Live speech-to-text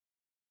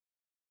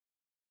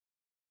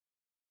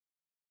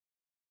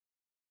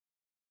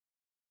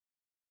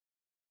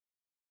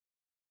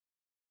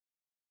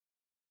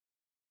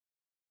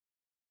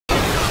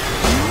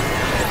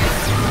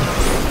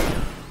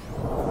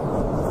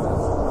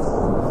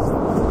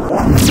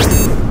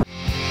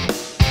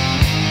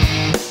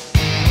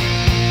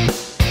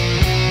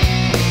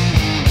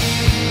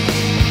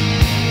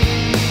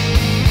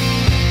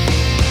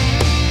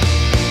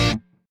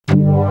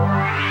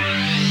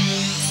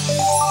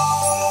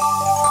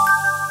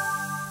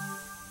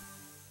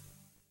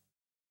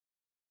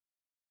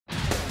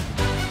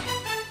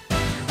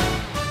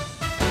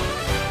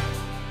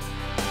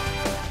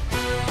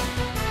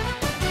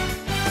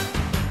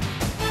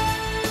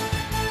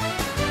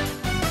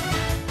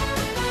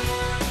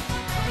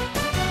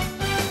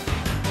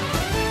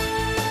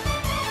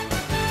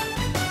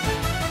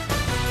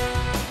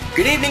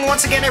Good evening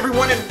once again,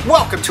 everyone, and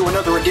welcome to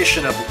another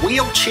edition of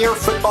Wheelchair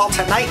Football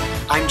Tonight.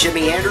 I'm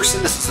Jimmy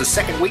Anderson. This is the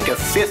second week of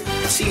 5th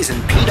season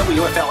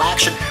PWFL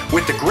action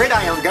with the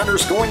Gridiron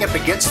Gunners going up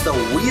against the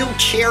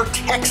Wheelchair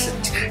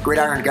Texans.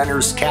 Gridiron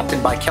Gunners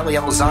captained by Kelly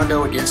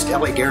Elizondo against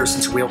LA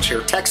Garrison's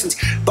Wheelchair Texans.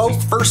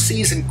 Both first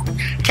season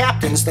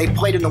captains. They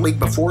played in the league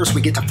before, so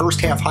we get the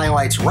first half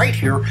highlights right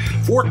here.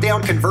 Fourth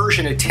down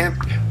conversion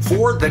attempt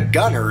for the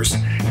Gunners.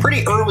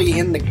 Pretty early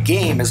in the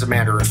game, as a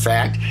matter of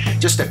fact.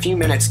 Just a few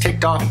minutes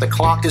ticked off the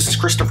clock. This is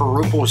Christopher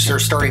Ruppel, who's their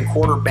starting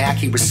quarterback.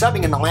 He was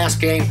subbing in the last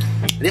game.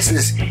 This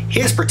is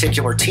his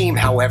particular team,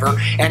 however,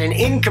 and an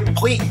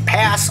incomplete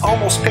pass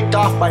almost picked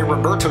off by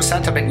Roberto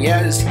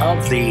Santabanez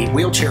of the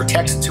Wheelchair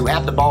Texans, who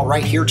have the ball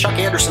right here. Chuck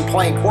Anderson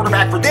playing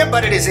quarterback for them,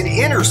 but it is an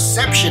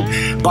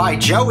interception by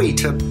Joey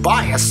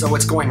Tobias, so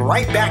it's going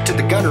right back to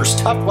the Gunners.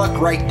 Tough luck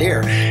right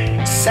there.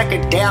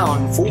 Second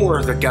down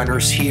for the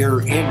Gunners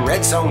here in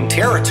red zone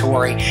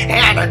territory,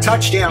 and a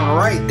touchdown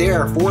right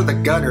there for the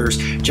Gunners.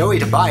 Joey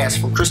Tobias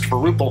from Christopher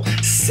Ruppel,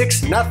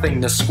 6-0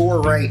 the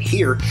score right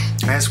here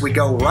as we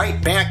go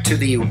right back to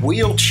the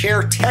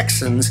Wheelchair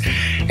Texans.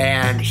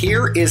 And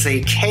here is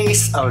a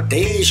case of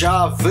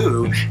deja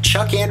vu.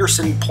 Chuck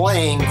Anderson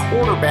playing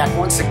quarterback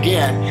once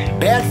again.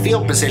 Bad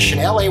field position.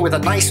 LA with a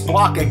nice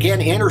block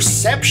again.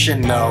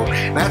 Interception though.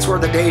 That's where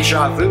the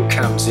deja vu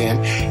comes in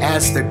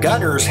as the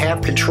Gunners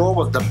have control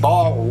of the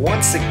ball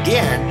once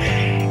again.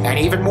 And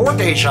even more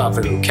deja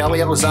vu. Kelly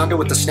Elizondo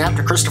with the snap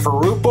to Christopher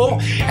Ruppel.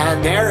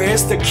 And there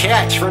is the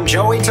catch from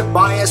Joey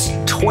Tobias.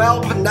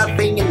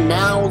 12-0, and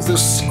now the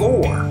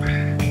score.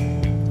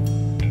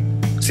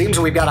 Seems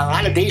we've got a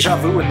lot of deja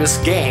vu in this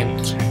game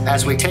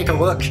as we take a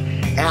look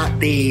at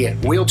the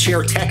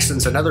Wheelchair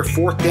Texans. Another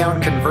fourth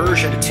down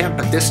conversion attempt,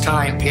 but this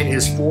time it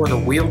is for the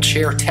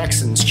Wheelchair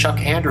Texans. Chuck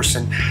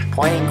Anderson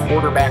playing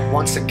quarterback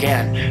once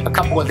again. A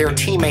couple of their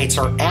teammates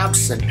are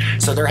absent,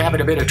 so they're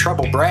having a bit of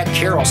trouble. Brad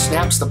Carroll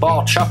snaps the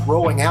ball. Chuck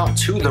rolling out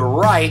to the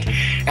right,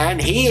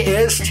 and he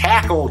is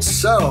tackled.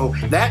 So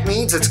that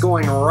means it's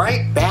going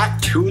right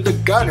back to the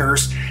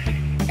Gunners.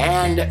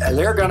 And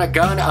they're going to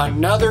gun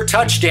another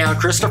touchdown.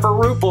 Christopher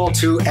Ruppel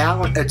to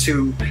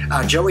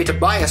Joey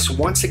Tobias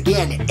once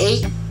again,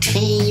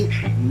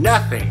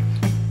 18-0.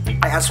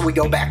 As we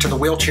go back to the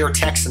Wheelchair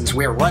Texans,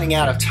 we are running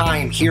out of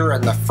time here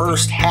in the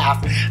first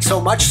half, so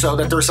much so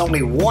that there's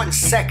only 1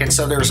 second,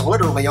 so there's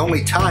literally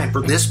only time for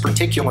this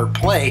particular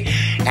play.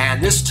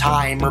 And this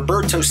time,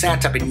 Roberto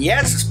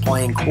Santabanez is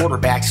playing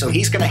quarterback, so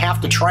he's going to have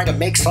to try to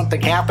make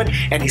something happen,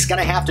 and he's going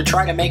to have to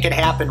try to make it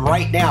happen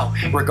right now,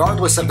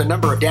 regardless of the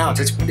number of downs.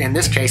 It's, in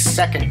this case,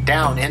 second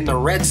down in the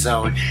red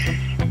zone.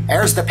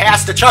 There's the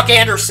pass to Chuck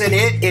Anderson.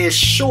 It is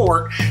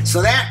short,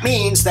 so that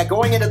means that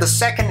going into the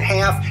second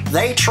half,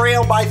 they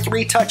trail by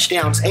 3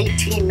 touchdowns,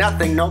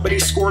 18-0. Nobody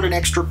scored an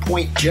extra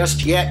point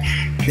just yet.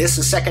 This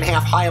is second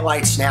half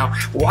highlights now.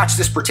 Watch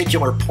this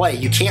particular play.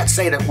 You can't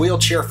say that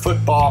wheelchair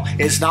football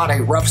is not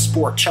a rough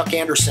sport. Chuck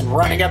Anderson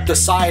running up the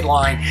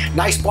sideline.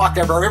 Nice block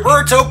there by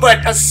Roberto,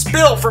 but a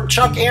spill from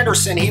Chuck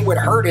Anderson. He would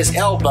hurt his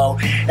elbow.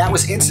 That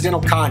was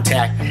incidental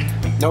contact.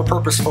 No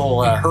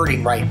purposeful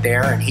hurting right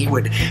there, and he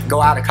would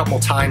go out a couple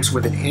times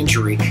with an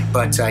injury,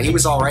 but he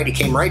was all right. He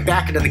came right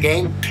back into the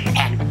game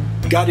and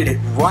gutted it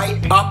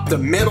right up the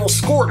middle,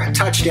 scored a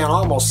touchdown,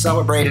 almost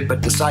celebrated,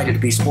 but decided to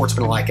be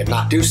sportsmanlike and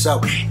not do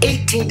so.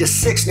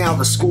 18-6 now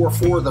the score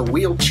for the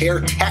Wheelchair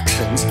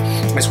Texans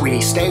as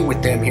we stay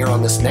with them here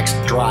on this next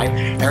drive.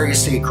 There you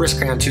see Chris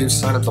Cantu,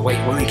 son of the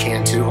late Louis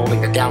Cantu, holding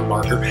the down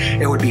marker.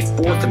 It would be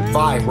 4th and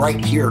 5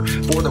 right here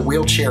for the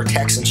Wheelchair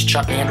Texans.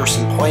 Chuck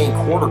Anderson playing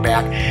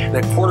quarterback.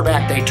 The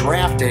quarterback they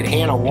drafted,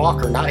 Hannah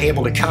Walker, not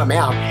able to come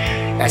out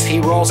as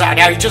he rolls out.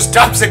 Now he just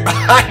dumps it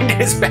behind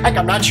his back.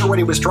 I'm not sure what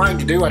he was trying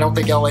to do. I don't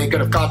think LA could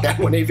have caught that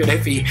one even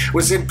if he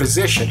was in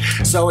position.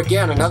 So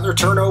again, another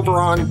turnover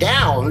on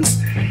downs.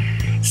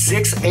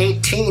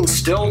 6-18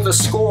 still the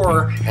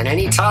score, and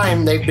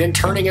anytime they've been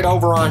turning it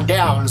over on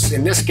downs.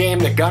 In this game,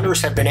 the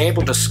Gunners have been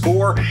able to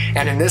score,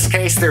 and in this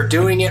case, they're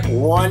doing it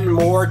one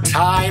more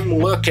time.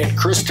 Look at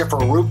Christopher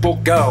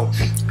Ruppel go.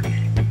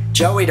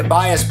 Joey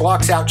Tobias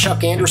blocks out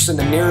Chuck Anderson,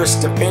 the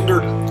nearest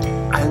defender,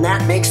 and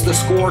that makes the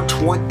score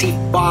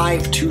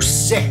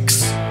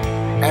 25-6.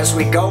 As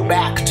we go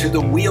back to the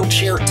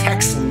Wheelchair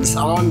Texans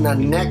on the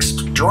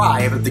next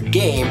drive of the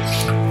game.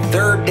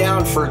 Third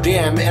down for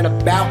them and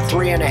about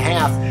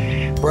 3.5.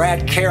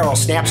 Brad Carroll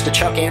snaps to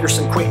Chuck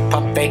Anderson, quick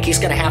pump fake. He's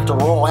going to have to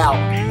roll out.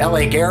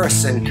 LA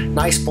Garrison,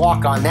 nice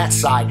block on that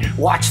side.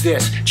 Watch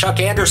this. Chuck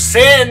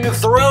Anderson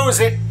throws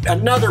it.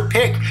 Another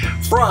pick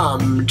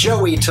from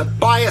Joey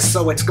Tobias,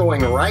 so it's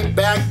going right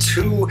back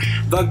to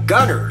the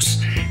Gunners.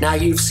 Now,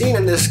 you've seen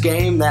in this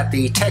game that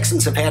the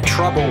Texans have had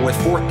trouble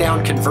with fourth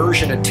down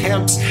conversion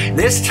attempts.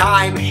 This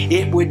time,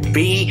 it would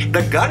be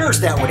the Gunners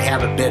that would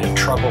have a bit of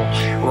trouble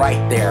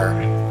right there.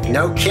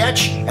 No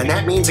catch, and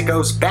that means it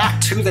goes back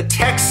to the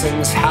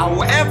Texans.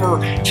 However,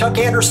 Chuck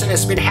Anderson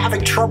has been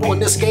having trouble in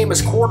this game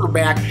as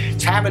quarterback.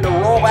 He's having to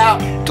roll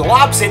out,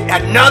 lobs it,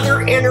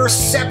 another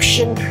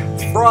interception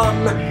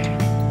from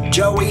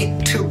Joey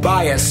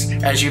Tobias,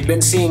 as you've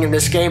been seeing in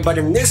this game. But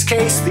in this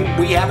case,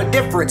 we have a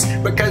difference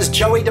because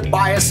Joey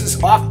Tobias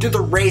is off to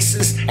the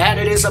races, and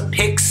it is a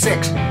pick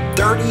six.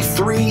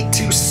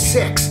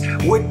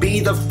 33-6 would be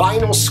the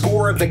final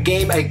score of the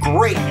game. A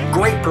great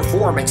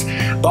performance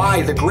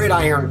by the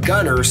Gridiron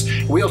Gunners.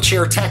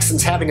 Wheelchair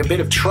Texans having a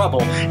bit of trouble.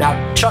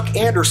 Now, Chuck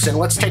Anderson,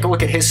 let's take a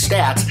look at his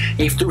stats.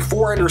 He threw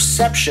 4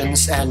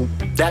 interceptions, and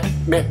that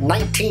meant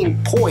 19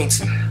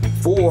 points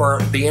for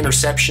the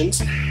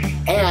interceptions.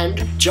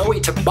 And Joey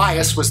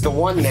Tobias was the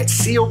one that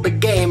sealed the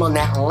game on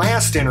that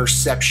last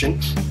interception.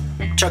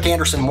 Chuck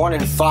Anderson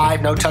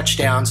 1-5, no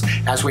touchdowns,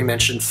 as we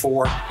mentioned,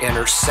 4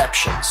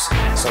 interceptions.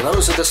 So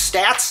those are the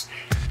stats,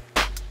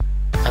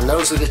 and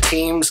those are the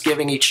teams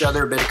giving each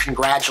other a bit of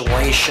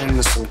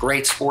congratulations, some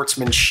great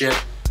sportsmanship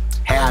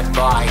had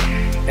by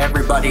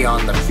everybody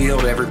on the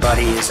field.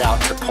 Everybody is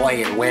out to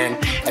play and win.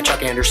 And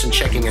Chuck Anderson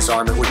checking his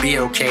arm. It would be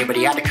okay, but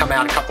he had to come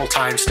out a couple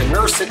times to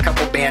nurse it. A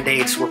couple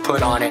Band-Aids were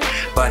put on it,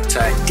 but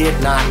did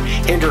not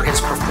hinder his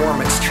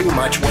performance too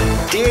much.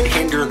 What did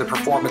hinder the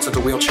performance of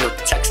the Wheelchair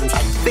Texans, I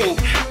think,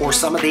 were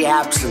some of the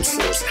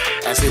absences,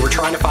 as they were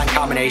trying to find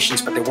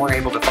combinations, but they weren't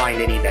able to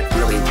find any that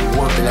really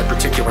worked in that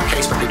particular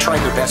case, but they tried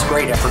their best.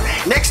 Great effort.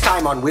 Next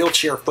time on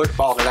Wheelchair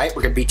Football tonight,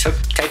 we're going to be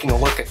taking a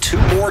look at 2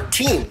 more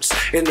teams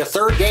in the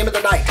third game of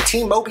the night. The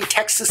Team Moby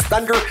Texas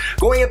Thunder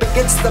going up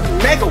against the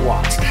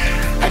Megawatts.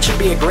 That should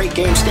be a great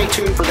game. Stay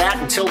tuned for that.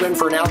 Until then,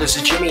 for now, this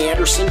is Jimmy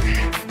Anderson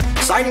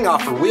signing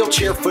off for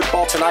Wheelchair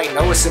Football tonight in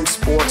OSM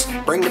Sports.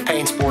 Bring the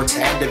pain, sports,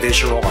 and the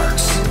visual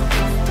arts.